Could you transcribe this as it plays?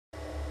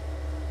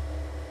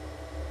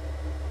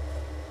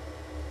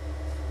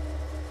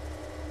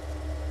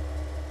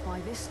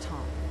this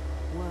time,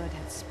 word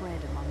had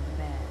spread among the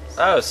bears.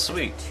 Oh,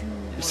 sweet.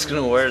 You're just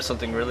gonna wear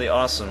something really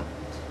awesome. It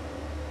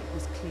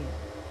was clear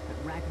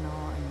that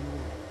Ragnar and Yorick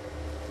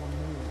were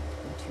more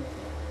than two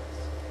bears.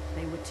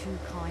 They were two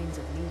kinds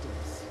of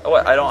leaders. Oh,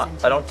 what? I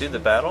don't do the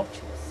battle?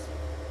 Futures,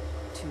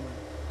 two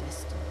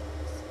destinies.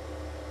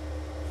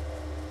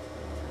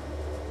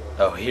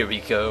 Oh, here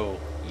we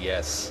go.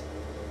 Yes.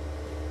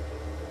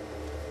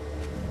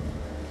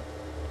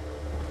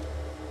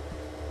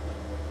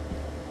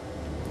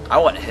 I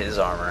want his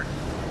armor.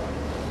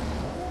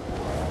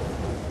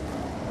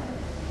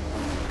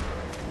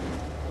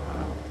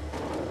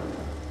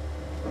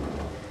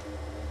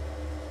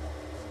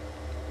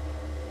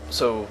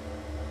 So,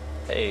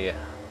 hey,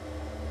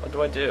 what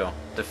do I do?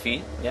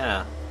 Defeat?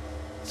 Yeah,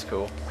 it's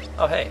cool.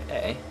 Oh, hey,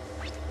 hey,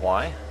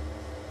 why?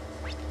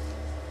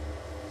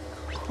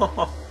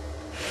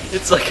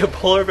 It's like a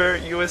polar bear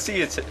at USC.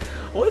 It's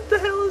what the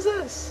hell is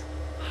this?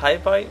 High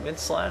bite, mid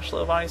slash,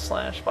 low body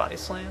slash, body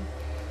slam.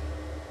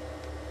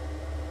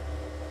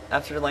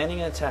 After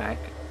landing an attack,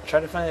 try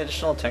to find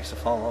additional attacks to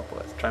follow up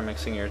with. Try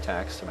mixing your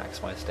attacks to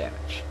maximize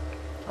damage.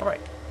 Alright.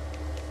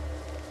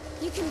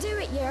 You can do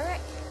it,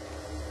 Yorick.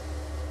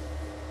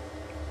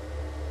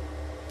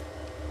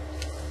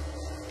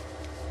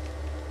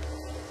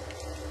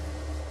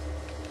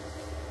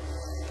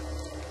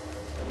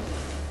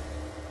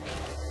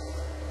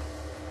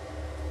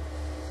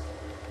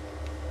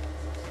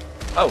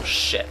 Oh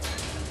shit.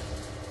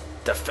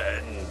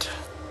 Defend.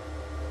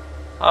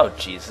 Oh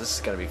jeez, this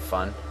is gonna be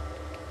fun.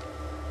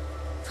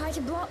 Try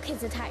to block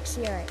his attacks,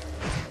 Yorick.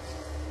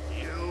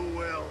 You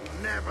will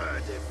never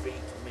defeat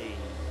me.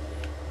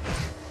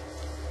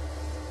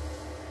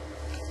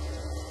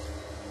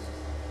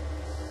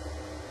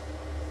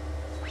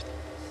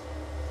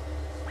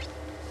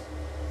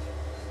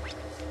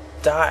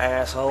 Die,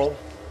 asshole.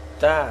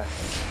 Die.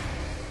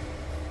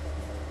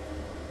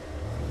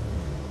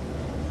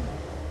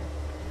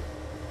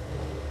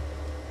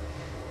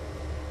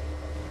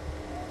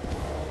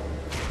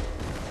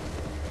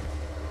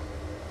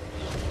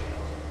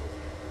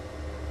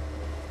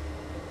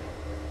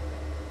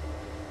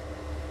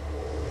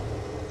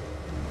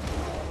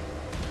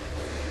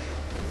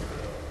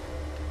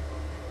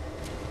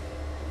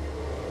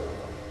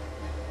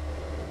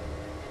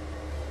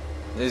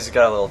 He's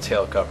got a little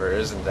tail cover,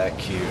 isn't that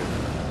cute?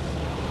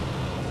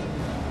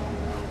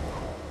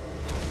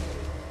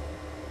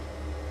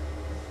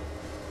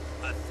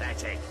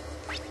 Pathetic.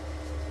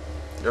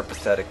 You're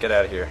pathetic, get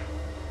out of here.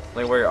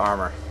 Let me wear your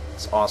armor.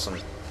 It's awesome.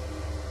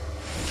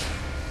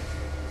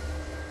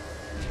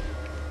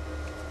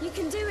 You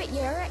can do it,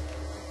 Yorick.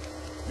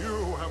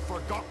 You have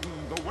forgotten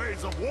the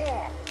ways of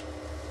war.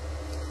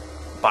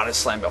 Body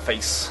slam your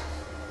face.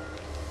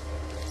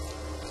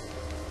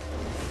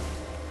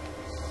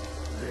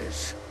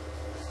 This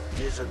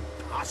isn't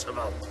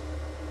possible.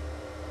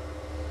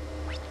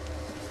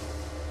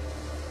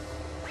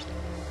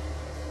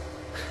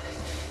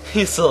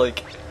 He's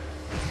like,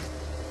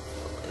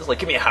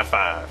 give me a high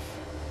five.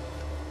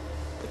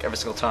 Like every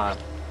single time.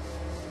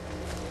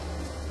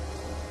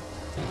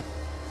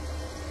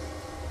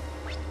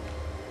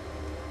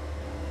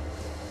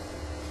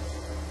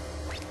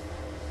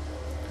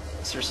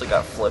 Seriously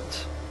got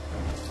flipped.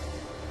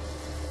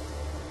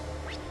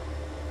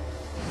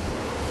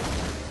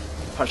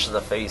 Punch to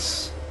the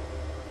face.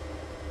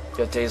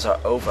 Your days are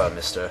over,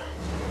 Mr.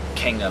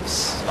 King of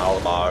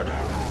Svalbard.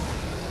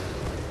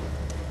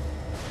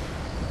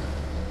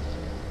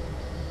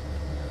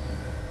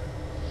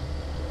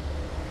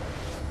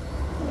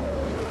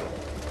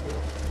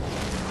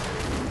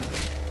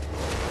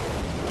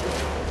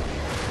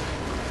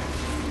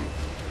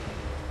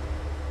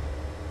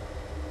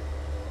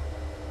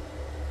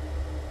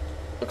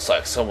 Looks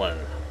like someone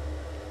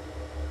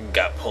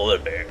got polar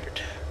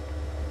beared.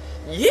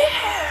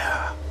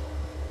 Yeah!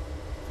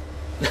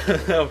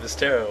 That was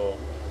terrible.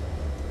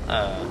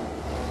 Now,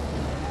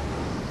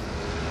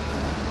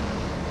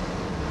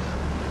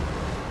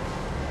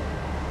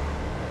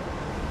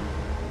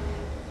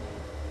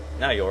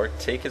 Yorick,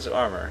 take his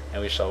armor,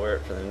 and we shall wear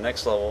it for the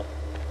next level.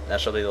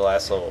 That shall be the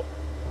last level.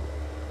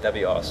 That'd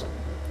be awesome.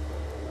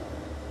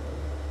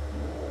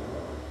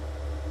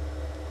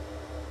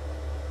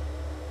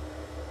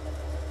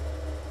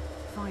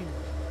 Finally,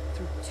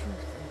 through tooth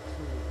and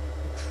claw,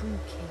 the true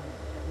king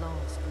at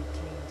last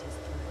reclaimed his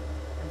throne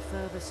and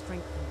further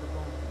strengthened the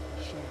bond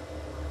he shared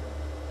with Lionel.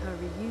 Her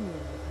reunion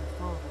with her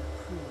father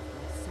proved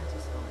less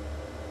satisfying.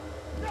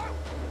 No!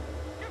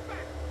 Get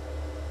back!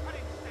 I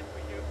didn't send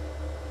for you.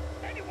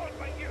 Anyone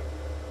but you!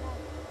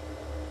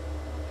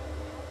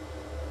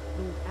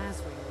 Lord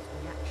Asriel's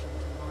reaction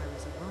to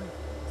Lyra's arrival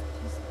was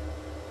pleasant.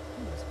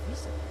 He was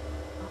visibly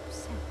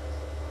upset.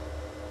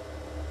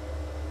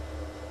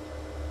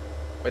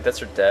 Wait, that's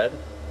her dad?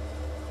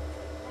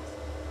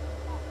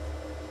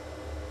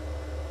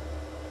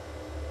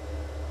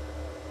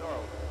 No.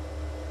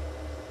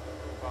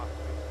 Move on,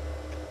 please.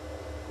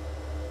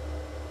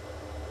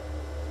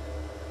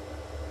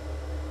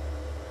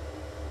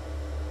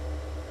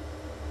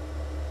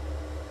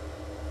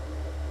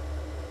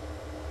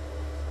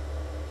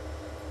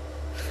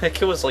 That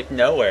kid was like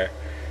nowhere.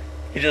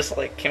 He just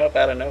like came up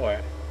out of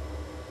nowhere.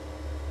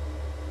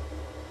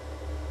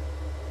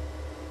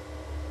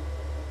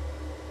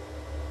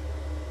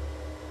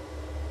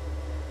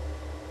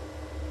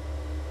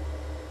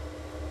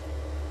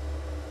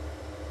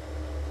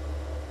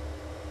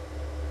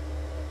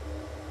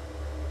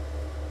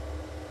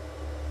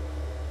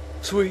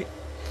 Sweet.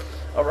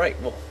 All right.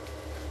 Well,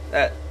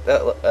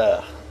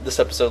 this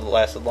episode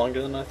lasted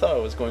longer than I thought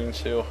it was going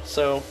to.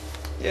 So,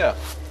 yeah,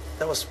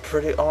 that was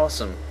pretty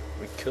awesome.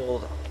 We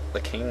killed the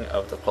king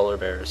of the polar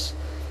bears,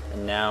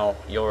 and now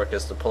Yorick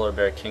is the polar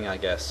bear king, I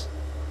guess.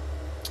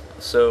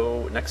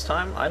 So next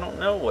time, I don't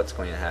know what's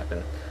going to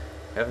happen.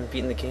 We haven't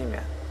beaten the game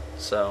yet.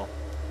 So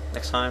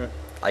next time,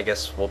 I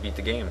guess we'll beat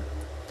the game.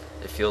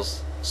 It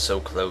feels so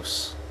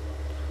close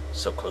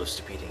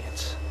to beating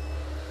it.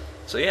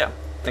 So yeah.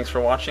 Thanks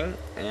for watching,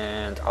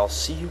 and I'll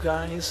see you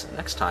guys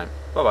next time.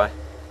 Bye-bye.